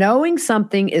says, knowing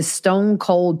something is stone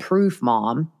cold proof,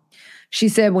 Mom. She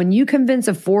said, when you convince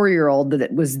a 4-year-old that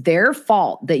it was their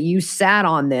fault that you sat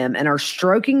on them and are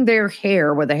stroking their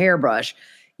hair with a hairbrush,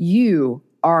 you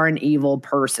are an evil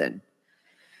person.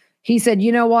 He said,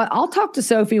 you know what? I'll talk to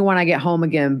Sophie when I get home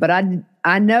again, but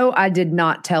I know I did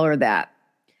not tell her that.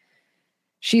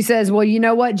 She says, well, you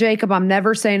know what, Jacob? I'm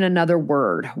never saying another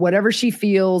word. Whatever she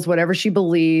feels, whatever she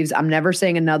believes, I'm never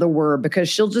saying another word because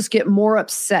she'll just get more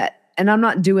upset, and I'm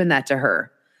not doing that to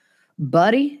her.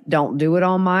 Buddy, don't do it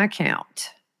on my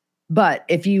account. But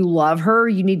if you love her,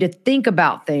 you need to think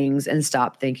about things and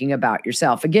stop thinking about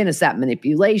yourself. Again, it's that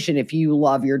manipulation. If you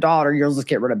love your daughter, you'll just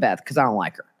get rid of Beth because I don't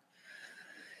like her.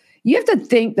 You have to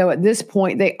think, though, at this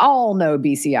point, they all know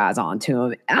BCI's on to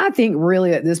him. I think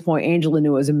really at this point, Angela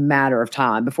knew it was a matter of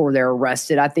time before they were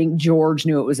arrested. I think George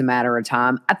knew it was a matter of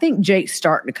time. I think Jake's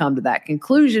starting to come to that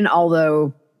conclusion,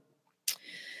 although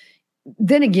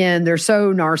then again, they're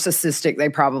so narcissistic, they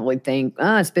probably think,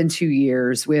 it's been 2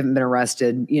 years. We haven't been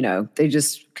arrested. You know, they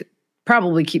just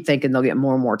probably keep thinking they'll get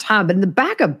more and more time. But in the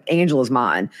back of Angela's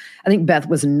mind, I think Beth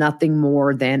was nothing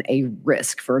more than a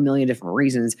risk for a million different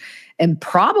reasons. And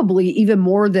probably even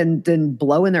more than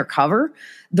blowing their cover,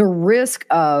 the risk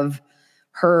of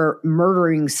her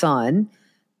murdering son,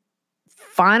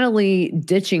 finally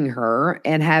ditching her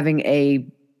and having a,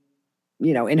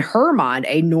 you know, in her mind,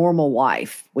 a normal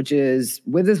life, which is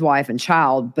with his wife and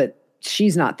child, but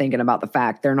she's not thinking about the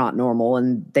fact they're not normal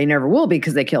and they never will be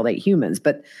because they killed 8 humans.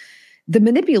 But the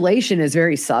manipulation is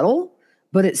very subtle,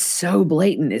 but it's so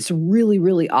blatant. It's really,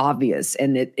 really obvious.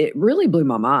 And it really blew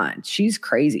my mind. She's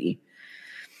crazy.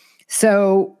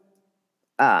 So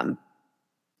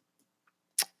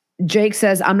Jake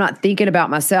says, I'm not thinking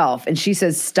about myself. And she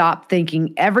says, stop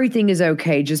thinking everything is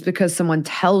okay just because someone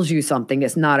tells you something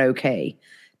is not okay.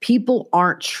 People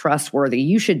aren't trustworthy.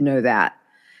 You should know that.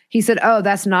 He said, oh,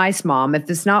 that's nice, Mom. If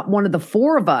it's not one of the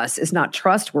 4 of us, it's not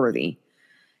trustworthy.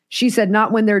 She said,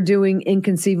 not when they're doing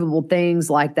inconceivable things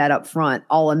like that up front,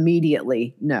 all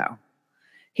immediately. No.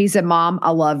 He said, Mom,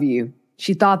 I love you.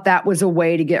 She thought that was a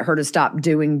way to get her to stop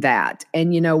doing that.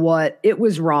 And you know what? It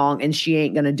was wrong, and she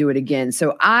ain't going to do it again.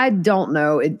 So I don't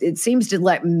know. It seems to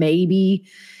like maybe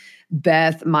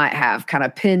Beth might have kind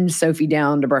of pinned Sophie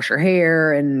down to brush her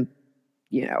hair, and,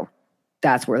 you know,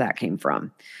 that's where that came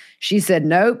from. She said,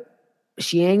 nope,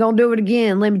 she ain't going to do it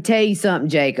again. Let me tell you something,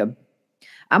 Jacob.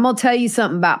 I'm going to tell you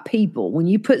something about people. When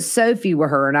you put Sophie with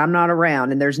her and I'm not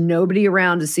around and there's nobody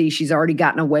around to see, she's already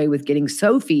gotten away with getting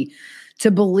Sophie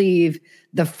to believe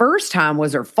the first time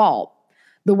was her fault.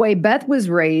 The way Beth was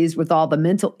raised with all the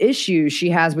mental issues she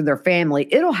has with her family,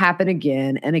 it'll happen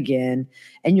again and again,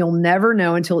 and you'll never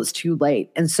know until it's too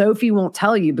late. And Sophie won't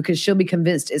tell you because she'll be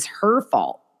convinced it's her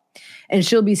fault. And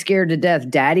she'll be scared to death.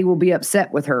 Daddy will be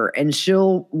upset with her, and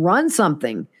she'll run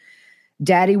something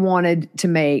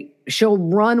she'll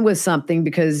run with something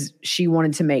because she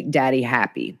wanted to make Daddy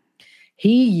happy.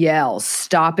 He yells,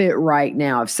 stop it right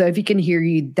now. If Sophie can hear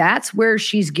you, that's where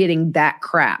she's getting that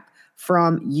crap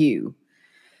from you.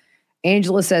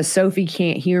 Angela says, Sophie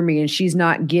can't hear me and she's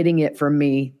not getting it from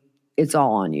me. It's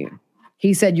all on you.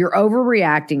 He said, you're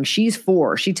overreacting. She's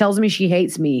 4. She tells me she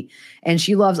hates me and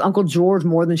she loves Uncle George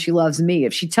more than she loves me.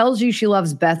 If she tells you she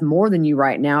loves Beth more than you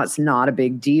right now, it's not a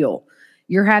big deal.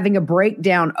 You're having a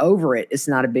breakdown over it. It's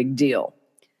not a big deal.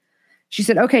 She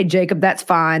said, okay, Jacob, that's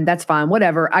fine. That's fine.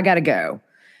 Whatever. I got to go.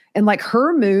 And like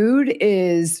her mood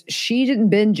is, she didn't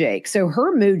bend Jake. So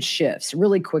her mood shifts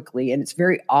really quickly and it's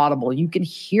very audible. You can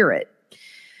hear it.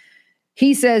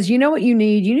 He says, you know what you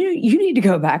need? You need to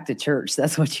go back to church.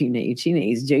 That's what you need. She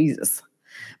needs Jesus.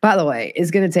 By the way,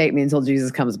 it's going to take me until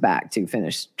Jesus comes back to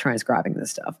finish transcribing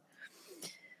this stuff.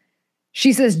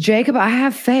 She says, Jacob, I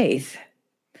have faith.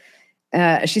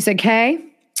 She said, Kay,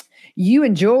 you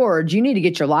and George, you need to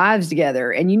get your lives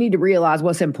together and you need to realize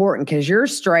what's important because you're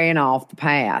straying off the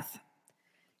path.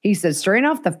 He said, straying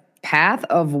off the path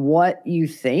of what you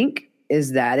think?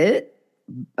 Is that it?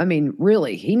 I mean,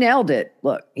 really, he nailed it.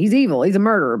 Look, he's evil. He's a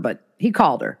murderer, but he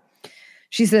called her.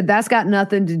 She said, that's got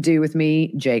nothing to do with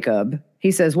me, Jacob.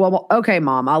 He says, well, okay,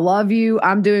 Mom, I love you.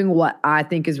 I'm doing what I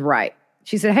think is right.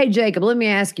 She said, hey, Jacob, let me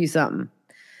ask you something.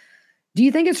 Do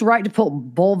you think it's right to put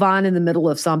Bullvine in the middle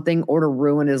of something or to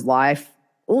ruin his life?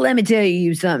 Let me tell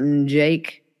you something,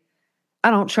 Jake. I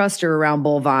don't trust her around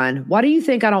Bullvine. Why do you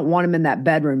think I don't want him in that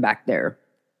bedroom back there?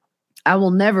 I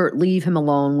will never leave him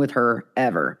alone with her,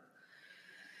 ever.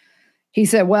 He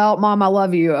said, well, Mom, I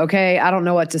love you, okay? I don't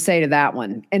know what to say to that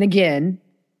one. And again,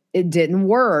 it didn't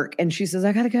work. And she says,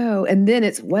 I got to go. And then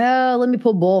it's, well, let me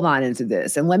pull Bullvine into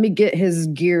this and let me get his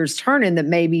gears turning that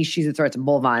maybe she's a threat to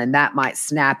Bullvine and that might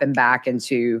snap him back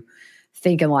into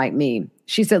thinking like me.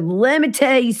 She said, let me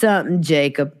tell you something,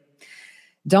 Jacob.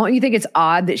 Don't you think it's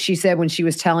odd that she said when she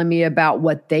was telling me about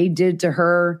what they did to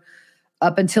her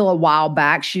up until a while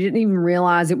back, she didn't even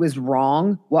realize it was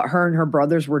wrong, what her and her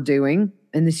brothers were doing.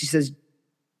 And then she says,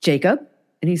 Jacob?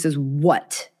 And he says,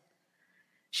 what?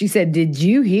 She said, did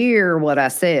you hear what I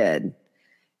said?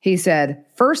 He said,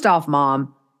 first off,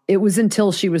 Mom, it was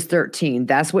until she was 13.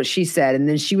 That's what she said. And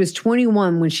then she was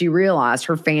 21 when she realized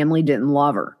her family didn't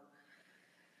love her.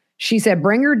 She said,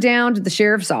 bring her down to the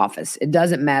sheriff's office. It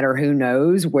doesn't matter who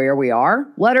knows where we are.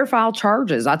 Let her file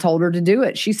charges. I told her to do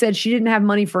it. She said she didn't have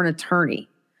money for an attorney.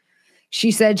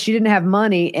 She said she didn't have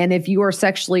money. And if you are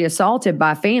sexually assaulted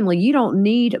by family, you don't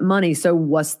need money. So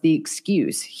what's the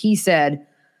excuse? He said,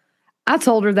 I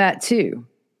told her that too.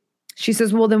 She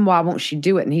says, well, then why won't she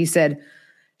do it? And he said,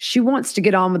 she wants to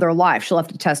get on with her life. She'll have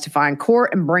to testify in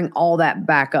court and bring all that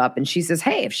back up. And she says,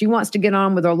 hey, if she wants to get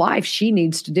on with her life, she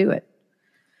needs to do it.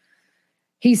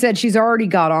 He said she's already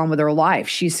got on with her life.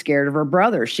 She's scared of her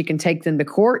brothers. She can take them to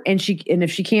court, and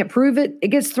if she can't prove it, it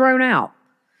gets thrown out.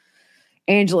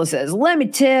 Angela says, let me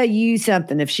tell you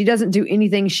something. If she doesn't do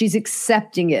anything, she's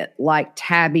accepting it like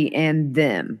Tabby and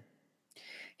them.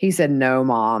 He said, no,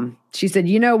 Mom. She said,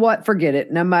 you know what? Forget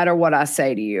it, no matter what I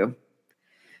say to you.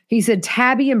 He said,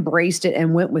 Tabby embraced it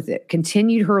and went with it,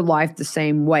 continued her life the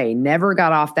same way, never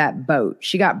got off that boat.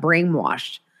 She got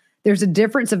brainwashed. There's a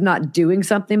difference of not doing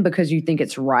something because you think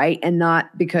it's right and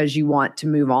not because you want to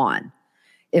move on.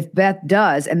 If Beth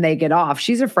does and they get off,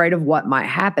 she's afraid of what might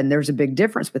happen. There's a big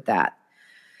difference with that.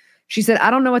 She said,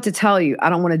 I don't know what to tell you. I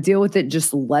don't want to deal with it.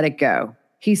 Just let it go.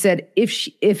 He said,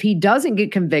 if he doesn't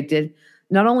get convicted,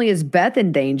 not only is Beth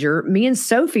in danger, me and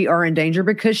Sophie are in danger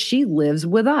because she lives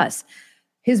with us.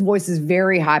 His voice is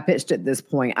very high-pitched at this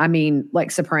point. I mean,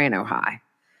 like soprano high.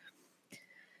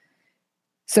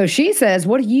 So she says,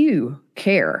 what do you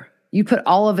care? You put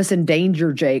all of us in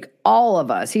danger, Jake. All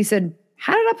of us. He said,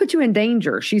 how did I put you in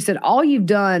danger? She said, all you've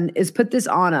done is put this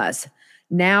on us.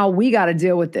 Now we got to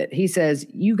deal with it. He says,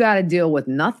 you got to deal with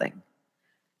nothing.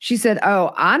 She said,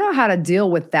 oh, I know how to deal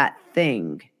with that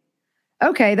thing.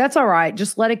 Okay, that's all right.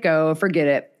 Just let it go. Forget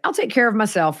it. I'll take care of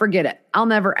myself. Forget it. I'll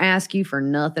never ask you for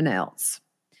nothing else.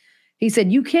 He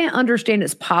said, you can't understand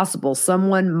it's possible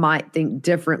someone might think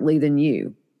differently than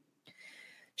you.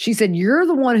 She said, you're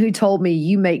the one who told me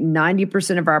you make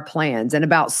 90% of our plans. And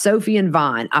about Sophie and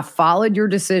Vine, I followed your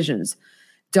decisions.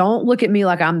 Don't look at me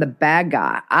like I'm the bad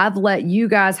guy. I've let you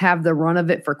guys have the run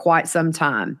of it for quite some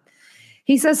time.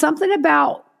 He says something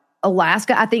about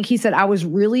Alaska. I think he said, I was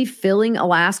really feeling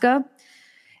Alaska.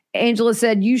 Angela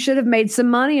said, you should have made some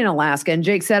money in Alaska. And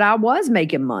Jake said, I was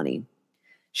making money.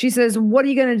 She says, what are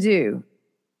you going to do?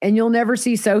 And you'll never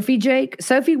see Sophie, Jake?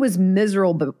 Sophie was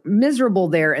miserable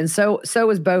there. And so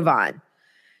was Bovine.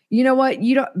 You know what?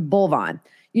 Bullvine.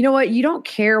 You know what? You don't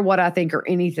care what I think or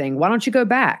anything. Why don't you go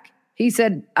back? He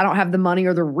said, I don't have the money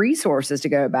or the resources to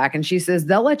go back. And she says,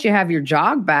 they'll let you have your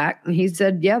jog back. And he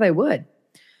said, yeah, they would.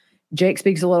 Jake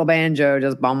speaks a little banjo,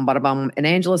 just bum, bada, bum. And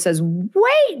Angela says,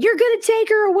 wait, you're going to take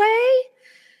her away?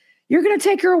 You're going to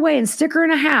take her away and stick her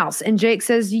in a house. And Jake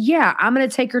says, yeah, I'm going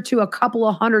to take her to a couple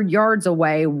of 100 yards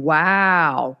away.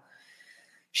 Wow.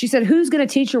 She said, who's going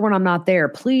to teach her when I'm not there?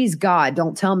 Please, God,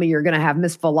 don't tell me you're going to have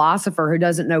Miss Philosopher who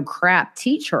doesn't know crap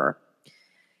teach her.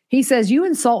 He says, you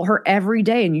insult her every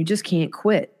day and you just can't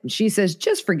quit. And she says,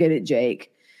 just forget it, Jake.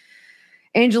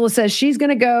 Angela says, she's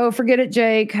going to go. Forget it,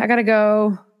 Jake. I got to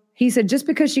go. He said, just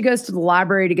because she goes to the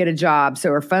library to get a job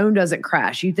so her phone doesn't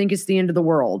crash, you think it's the end of the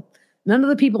world. None of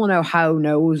the people in Ohio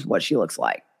knows what she looks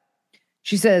like.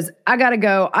 She says, I got to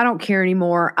go. I don't care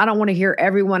anymore. I don't want to hear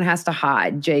everyone has to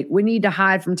hide. Jake, we need to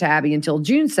hide from Tabby until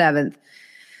June 7th.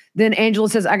 Then Angela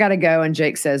says, I got to go. And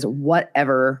Jake says,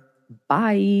 whatever.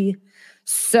 Bye.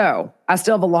 So I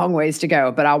still have a long ways to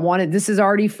go, but this is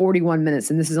already 41 minutes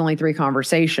and this is only 3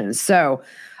 conversations. So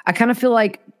I kind of feel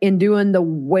like in doing the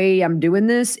way I'm doing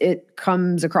this, it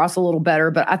comes across a little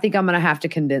better, but I think I'm going to have to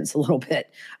condense a little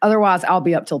bit. Otherwise, I'll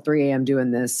be up till 3 a.m.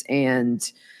 doing this.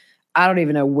 And I don't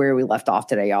even know where we left off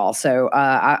today, y'all. So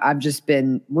I've just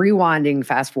been rewinding,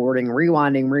 fast forwarding,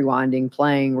 rewinding,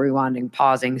 playing, rewinding,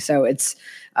 pausing. So it's,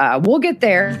 we'll get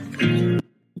there.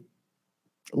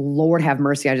 Lord have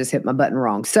mercy, I just hit my button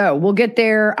wrong. So we'll get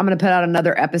there. I'm going to put out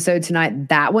another episode tonight.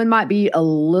 That one might be a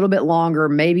little bit longer,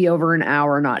 maybe over an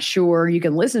hour, not sure. You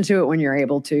can listen to it when you're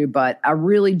able to, but I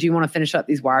really do want to finish up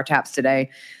these wiretaps today.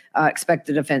 Expect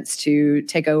the defense to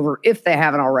take over if they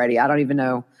haven't already. I don't even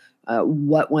know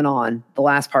what went on the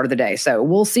last part of the day. So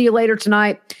we'll see you later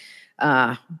tonight.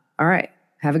 All right.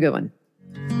 Have a good one.